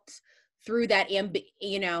dealt through that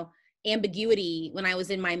ambiguity when I was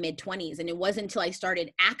in my mid-20s, and it wasn't until I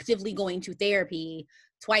started actively going to therapy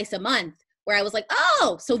twice a month where I was like,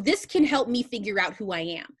 "Oh, so this can help me figure out who I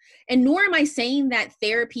am." And nor am I saying that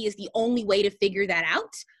therapy is the only way to figure that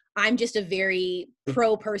out. I'm just a very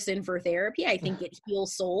pro person for therapy. I think it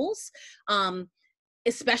heals souls.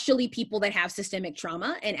 Especially people that have systemic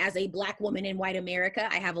trauma. And as a Black woman in white America,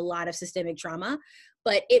 I have a lot of systemic trauma,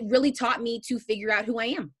 but it really taught me to figure out who I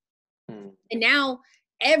am. And now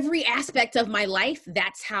every aspect of my life,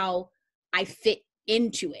 that's how I fit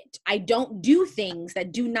into it. I don't do things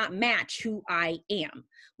that do not match who I am,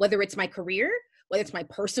 whether it's my career, whether it's my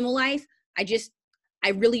personal life. I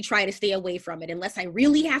really try to stay away from it unless I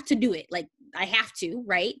really have to do it. Like I have to,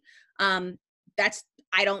 right? That's,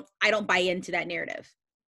 I don't buy into that narrative.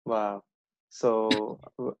 wow. So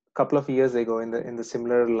a couple of years ago, in the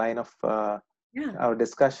similar line of Yeah. our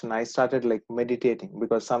discussion, I started like meditating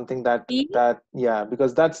because something See?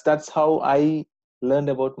 because that's how I learned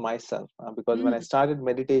about myself. Because when I Mm, started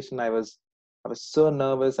meditation, I was so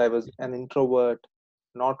nervous. I was an introvert,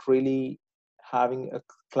 not really having a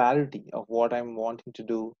clarity of what I'm wanting to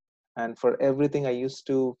do, and for everything, I used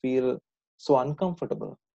to feel so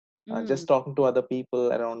uncomfortable mm, just talking to other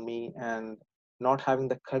people around me and not having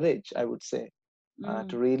the courage, I would say,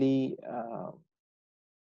 to mm, really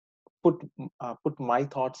put my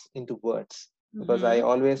thoughts into words, because I mhm,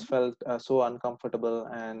 always felt so uncomfortable,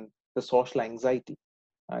 and the social anxiety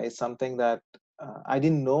is something that I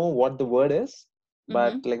didn't know what the word is,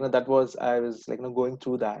 but mhm, like that was I was like going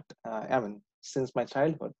through that. I mean, since my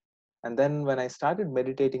childhood, and then when I started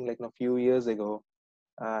meditating like a few years ago,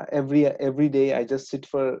 every day I just sit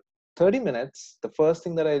for 30 minutes. The first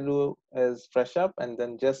thing that I do is fresh up and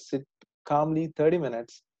then just sit calmly 30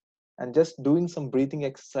 minutes and just doing some breathing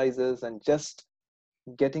exercises and just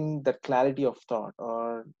getting that clarity of thought,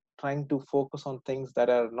 or trying to focus on things that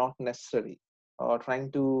are not necessary, or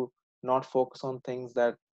trying to not focus on things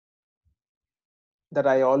that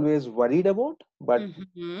I always worried about, but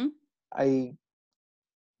mhm, I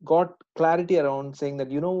got clarity around saying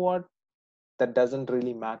that, you know what, that doesn't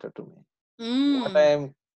really matter to me. What I mm,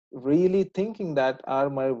 am really thinking that are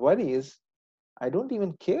my worries, I don't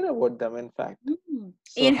even care about them, in fact. mm.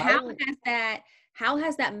 So And having, how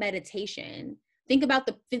has that meditation, think about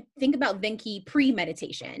Venki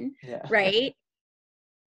pre-meditation, yeah, right?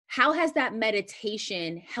 How has that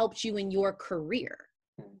meditation helped you in your career,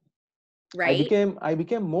 right? I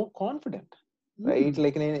became more confident, right? Mm,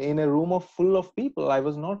 Like in a room of full of people, I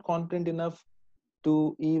was not confident enough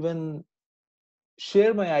to even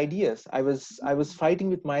share my ideas. I was fighting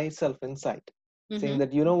with myself inside, saying mhm,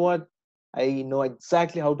 that, you know what, I know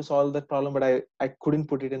exactly how to solve that problem, but I couldn't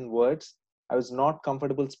put it in words. I was not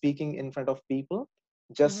comfortable speaking in front of people,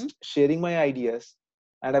 mhm, just sharing my ideas,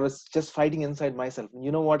 and I was just fighting inside myself.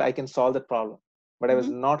 You know what, I can solve that problem, but I was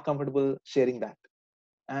mhm, not comfortable sharing that.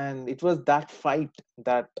 And it was that fight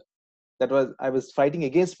that I was fighting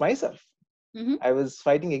against myself. mhm, I was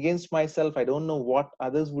fighting against myself. I don't know what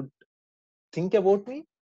others would think about me,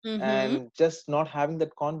 mhm. and just not having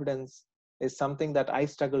that confidence is something that I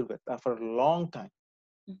struggled with for a long time.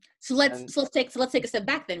 And Let's take a step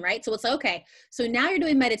back then, right? So it's okay. So now you're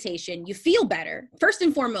doing meditation, you feel better. First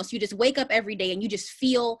and foremost, you just wake up every day and you just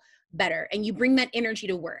feel better and you bring that energy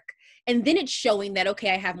to work. And then it's showing that,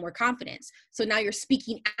 okay, I have more confidence. So now you're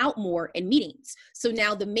speaking out more in meetings. So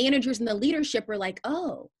now the managers and the leadership are like,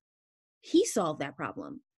 oh, he solved that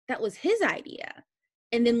problem. That was his idea.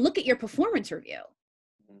 And then look at your performance review,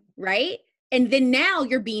 right? And then now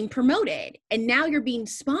you're being promoted and now you're being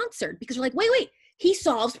sponsored because you're like, wait, he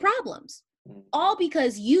solves problems. mm, All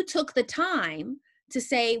because you took the time to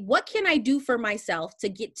say, what can I do for myself to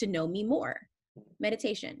get to know me more? mm,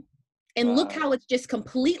 Meditation. And look wow, how it's just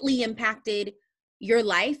completely impacted your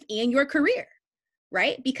life and your career,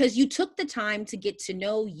 right? Because you took the time to get to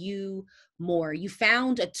know you more. You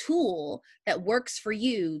found a tool that works for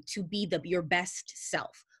you to be your best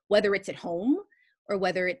self, whether it's at home or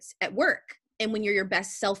whether it's at work. And when you're your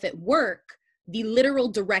best self at work, the literal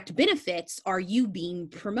direct benefits are you being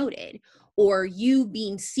promoted or you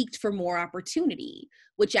being seeked for more opportunity,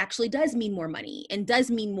 which actually does mean more money and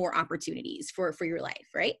does mean more opportunities for your life,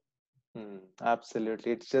 right?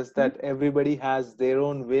 Absolutely. It's just that everybody has their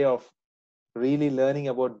own way of really learning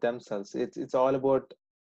about themselves. It's all about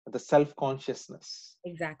the self-consciousness.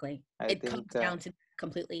 Exactly. I It comes think, down to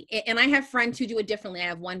completely. And I have friends who do it differently. I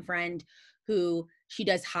have one friend who she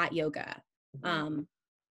does hot yoga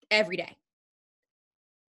every day.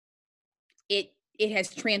 It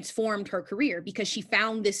has transformed her career because she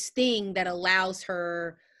found this thing that allows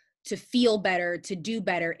her to feel better, to do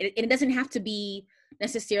better. And it doesn't have to be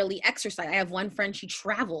necessarily exercise. I have one friend, she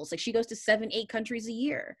travels, like she goes to 7-8 countries a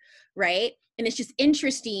year, right? And it's just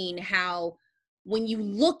interesting how when you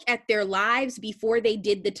look at their lives before they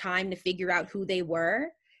did the time to figure out who they were,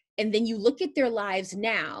 and then you look at their lives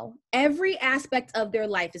now, every aspect of their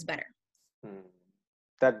life is better.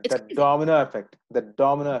 That domino effect, the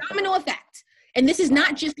domino effect. And this is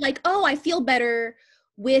not just like, oh, I feel better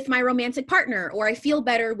with my romantic partner, or I feel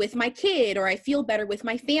better with my kid, or I feel better with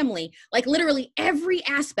my family. Like literally every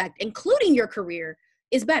aspect, including your career,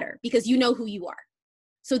 is better because you know who you are.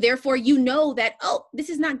 So therefore, you know that, oh, this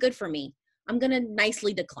is not good for me. I'm going to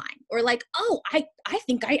nicely decline. Or like, oh, I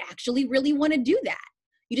think I actually really want to do that.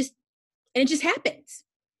 And it just happens.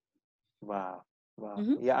 Wow.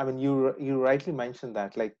 Yeah, I mean, you rightly mentioned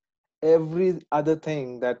that, like every other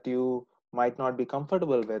thing that you might not be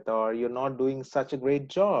comfortable with, or you're not doing such a great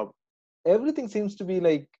job, everything seems to be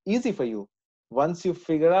like easy for you once you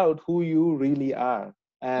figure out who you really are.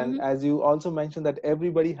 And as you also mentioned, that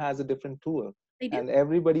everybody has a different tool, and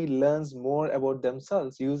everybody learns more about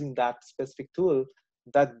themselves using that specific tool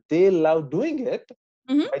that they love doing it.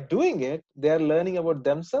 By doing it, they are learning about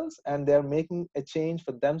themselves, and they're making a change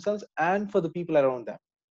for themselves and for the people around them.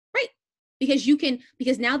 Right.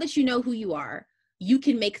 Because now that you know who you are, you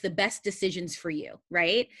can make the best decisions for you,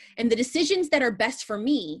 right? And the decisions that are best for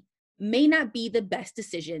me may not be the best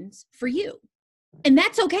decisions for you. And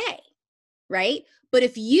that's okay, right? But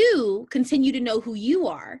if you continue to know who you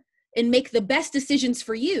are and make the best decisions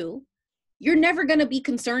for you, you're never going to be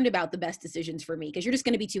concerned about the best decisions for me because you're just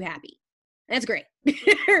going to be too happy. That's great,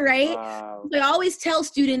 right? Wow. I always tell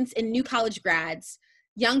students and new college grads,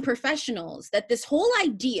 young professionals, that this whole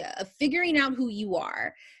idea of figuring out who you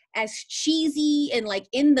are, as cheesy and like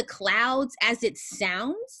in the clouds as it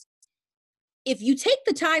sounds, if you take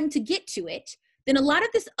the time to get to it, then a lot of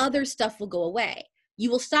this other stuff will go away.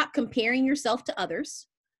 You will stop comparing yourself to others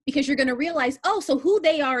because you're going to realize, oh, so who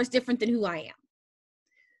they are is different than who I am.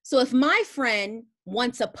 So if my friend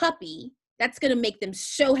wants a puppy, that's going to make them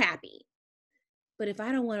so happy. But if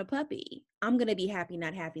I don't want a puppy, I'm going to be happy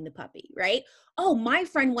not having the puppy, right? Oh, my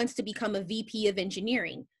friend wants to become a VP of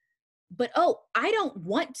engineering. But, oh, I don't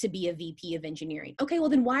want to be a VP of engineering. Okay, well,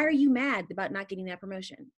 then why are you mad about not getting that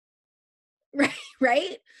promotion?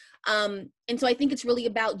 Right? And so I think it's really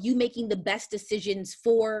about you making the best decisions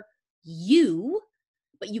for you,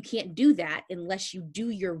 but you can't do that unless you do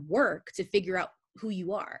your work to figure out who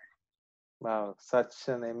you are. Wow, such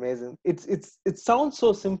an amazing. It sounds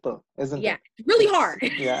so simple, isn't it? Yeah, really hard.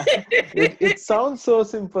 Yeah, it sounds so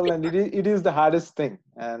simple, and it is the hardest thing.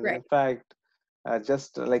 And in fact,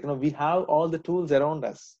 just like we have all the tools around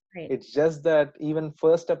us. Right. It's just that even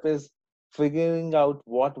first step is figuring out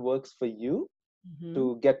what works for you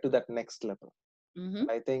to get to that next level.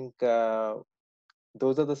 I think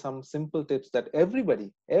those are some simple tips that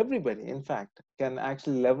everybody, in fact, can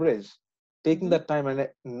actually leverage. Taking that time, and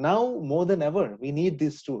now more than ever, we need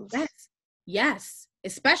these tools. Yes,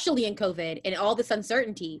 especially in COVID and all this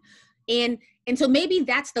uncertainty. And so maybe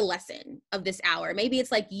that's the lesson of this hour. Maybe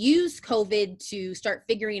it's like use COVID to start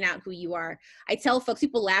figuring out who you are. I tell folks,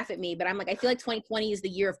 people laugh at me, but I'm like, I feel like 2020 is the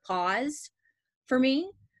year of pause for me.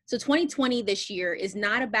 So 2020 this year is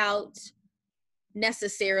not about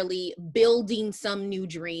necessarily building some new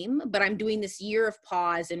dream, but I'm doing this year of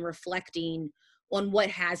pause and reflecting on what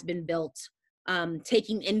has been built,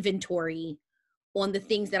 taking inventory on the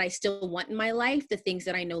things that I still want in my life, the things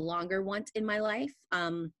that I no longer want in my life,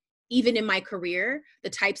 even in my career, the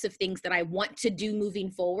types of things that I want to do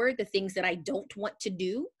moving forward, the things that I don't want to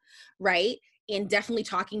do, right? And definitely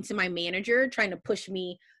talking to my manager, trying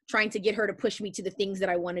to get her to push me to the things that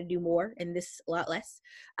I want to do more and this a lot less.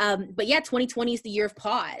 But yeah, 2020 is the year of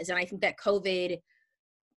pause. And I think that COVID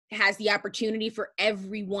has the opportunity for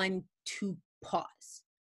everyone to pause.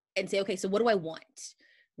 and say, okay, so what do I want?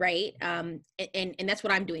 Right. And that's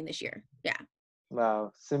what I'm doing this year. Yeah.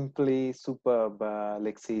 Wow, simply superb,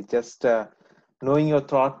 Lexi. Just knowing your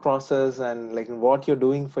thought process and like what you're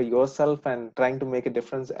doing for yourself and trying to make a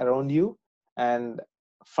difference around you and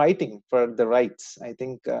fighting for the rights. I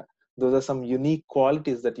think those are some unique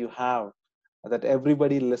qualities that you have that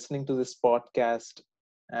everybody listening to this podcast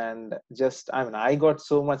and just, I mean, I got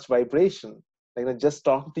so much vibration, like just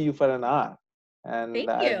talking to you for an hour. And Thank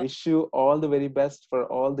I you. wish you all the very best for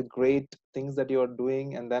all the great things that you're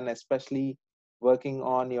doing, and then especially working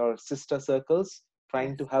on your sister circles, trying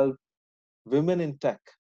Yes. to help women in tech.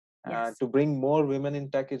 Yes. To bring more women in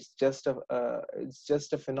tech, it's just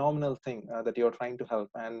a phenomenal thing that you're trying to help,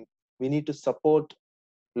 and we need to support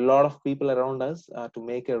a lot of people around us to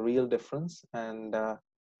make a real difference. And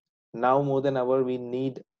now more than ever, we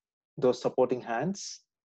need those supporting hands,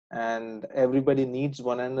 and everybody needs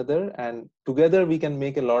one another, and together we can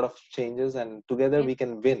make a lot of changes, and together we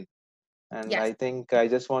can win. And Yes. I think I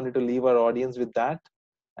just wanted to leave our audience with that.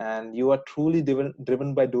 And you are truly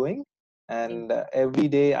driven by doing. Thank And every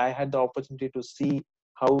day I had the opportunity to see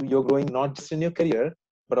how you're growing, not just in your career,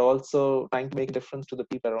 but also trying to make a difference to the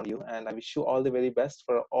people around you. And I wish you all the very best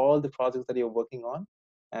for all the projects that you're working on.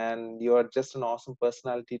 And you are just an awesome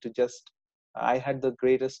personality to just, I had the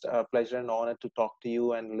greatest pleasure and honor to talk to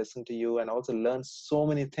you and listen to you and also learn so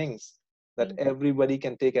many things that you. everybody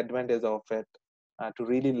can take advantage of it to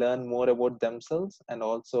really learn more about themselves and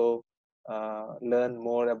also learn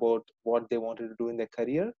more about what they wanted to do in their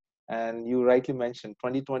career. And you rightly mentioned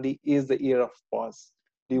 2020 is the year of pause.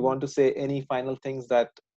 Do you Mhm. want to say any final things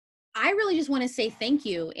that? I really just want to say thank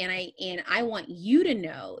you, and I want you to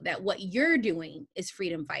know that what you're doing is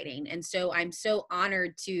freedom fighting, and so I'm so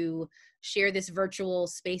honored to share this virtual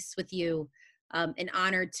space with you, and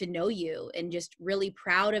honored to know you, and just really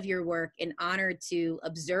proud of your work, and honored to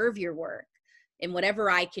observe your work. And whatever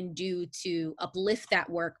I can do to uplift that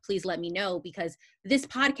work, please let me know, because this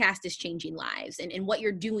podcast is changing lives, and what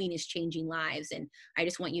you're doing is changing lives, and I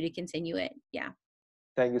just want you to continue it. Yeah.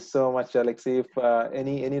 Thank you so much, Alexi. If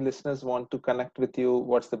any listeners want to connect with you,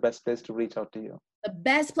 what's the best place to reach out to you? The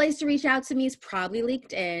best place to reach out to me is probably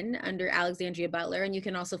LinkedIn under Alexandria Butler. And you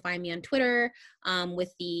can also find me on Twitter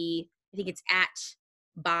with I think it's at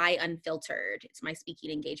by unfiltered. It's my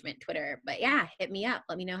speaking engagement Twitter. But yeah, hit me up.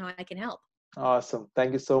 Let me know how I can help. Awesome.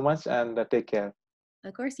 Thank you so much, and take care.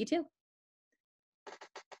 Of course, you too.